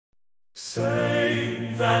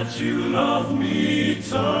Say that you love me,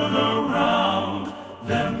 turn around,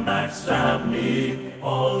 then backstab me.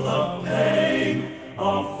 All the pain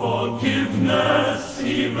of forgiveness,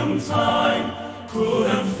 even time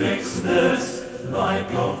couldn't fix this.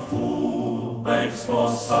 Like a fool begs for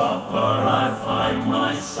supper, I find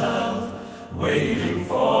myself waiting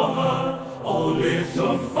for her, only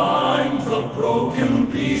to find the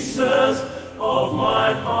broken pieces of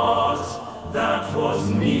my heart that was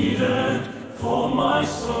needed for my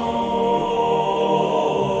soul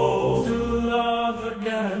to love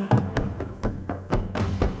again.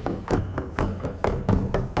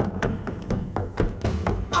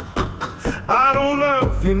 I don't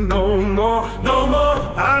love you no more, No more,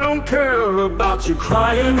 I don't care about you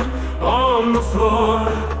crying on the floor.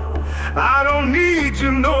 I don't need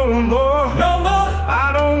you no more, no more,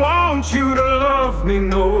 I don't want you to love me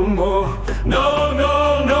no more. no,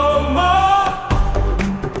 no, no more.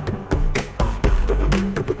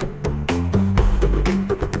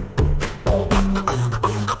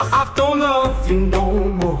 I don't love you no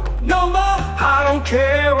more, No more, I don't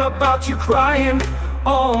care about you crying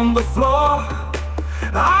on the floor.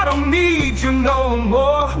 I don't need you no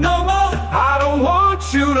more, no more, I don't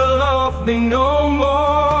want you to love me no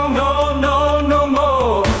more, no, no, no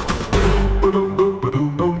more.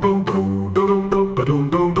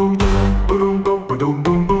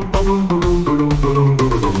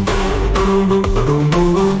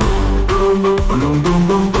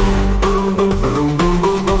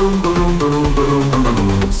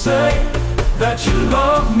 say that you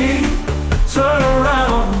love me, turn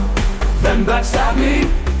around, then backstab me.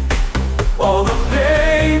 All the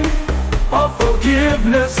pain of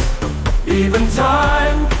forgiveness, even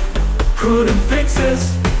time couldn't fix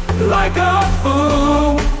this. Like a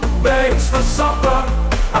fool begs for supper,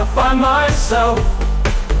 I find myself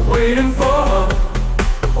waiting for her,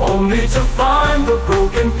 only to find the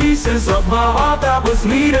broken pieces of my heart that was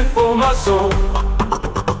needed for my soul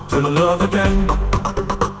to love again,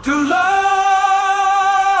 to love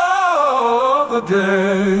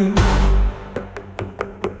again.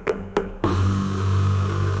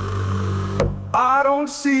 I don't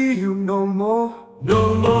see you no more,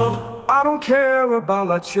 No more, I don't care about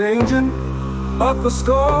like changing up the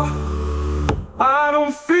score. I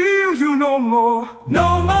don't feel you no more,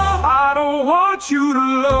 no more, I don't want you to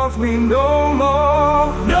love me no more.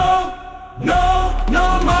 no, no, no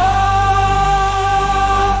more.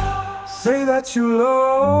 Say that you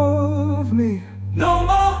love me, No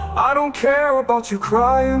more, I don't care about you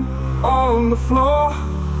crying on the floor.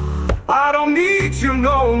 I don't need you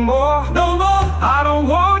no more, no more, I don't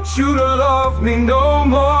want you to love me no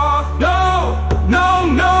more. no, no,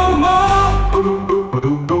 no more.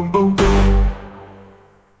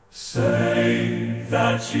 Say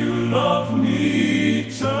that you love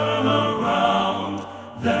me, turn around,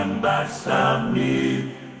 then backstab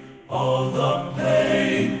me. All the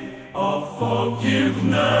pain of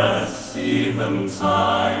forgiveness, even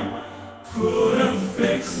time couldn't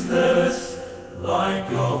fix this. Like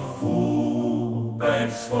a fool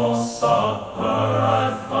begs for supper,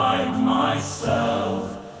 I find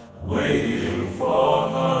myself waiting for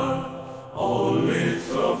her, only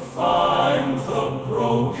to find the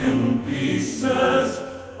broken pieces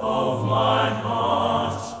of my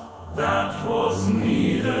heart that was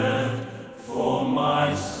needed for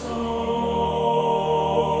my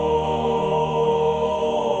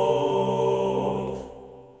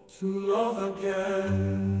soul to love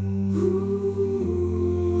again.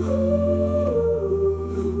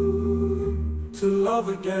 To love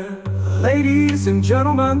again. Ladies and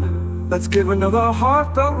gentlemen, let's give another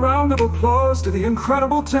heartfelt round of applause to the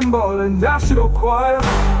incredible Timbarland National Choir.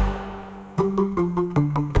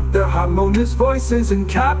 Their harmonious voices and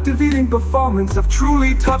captivating performance have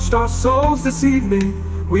truly touched our souls this evening.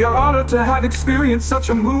 We are honored to have experienced such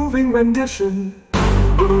a moving rendition.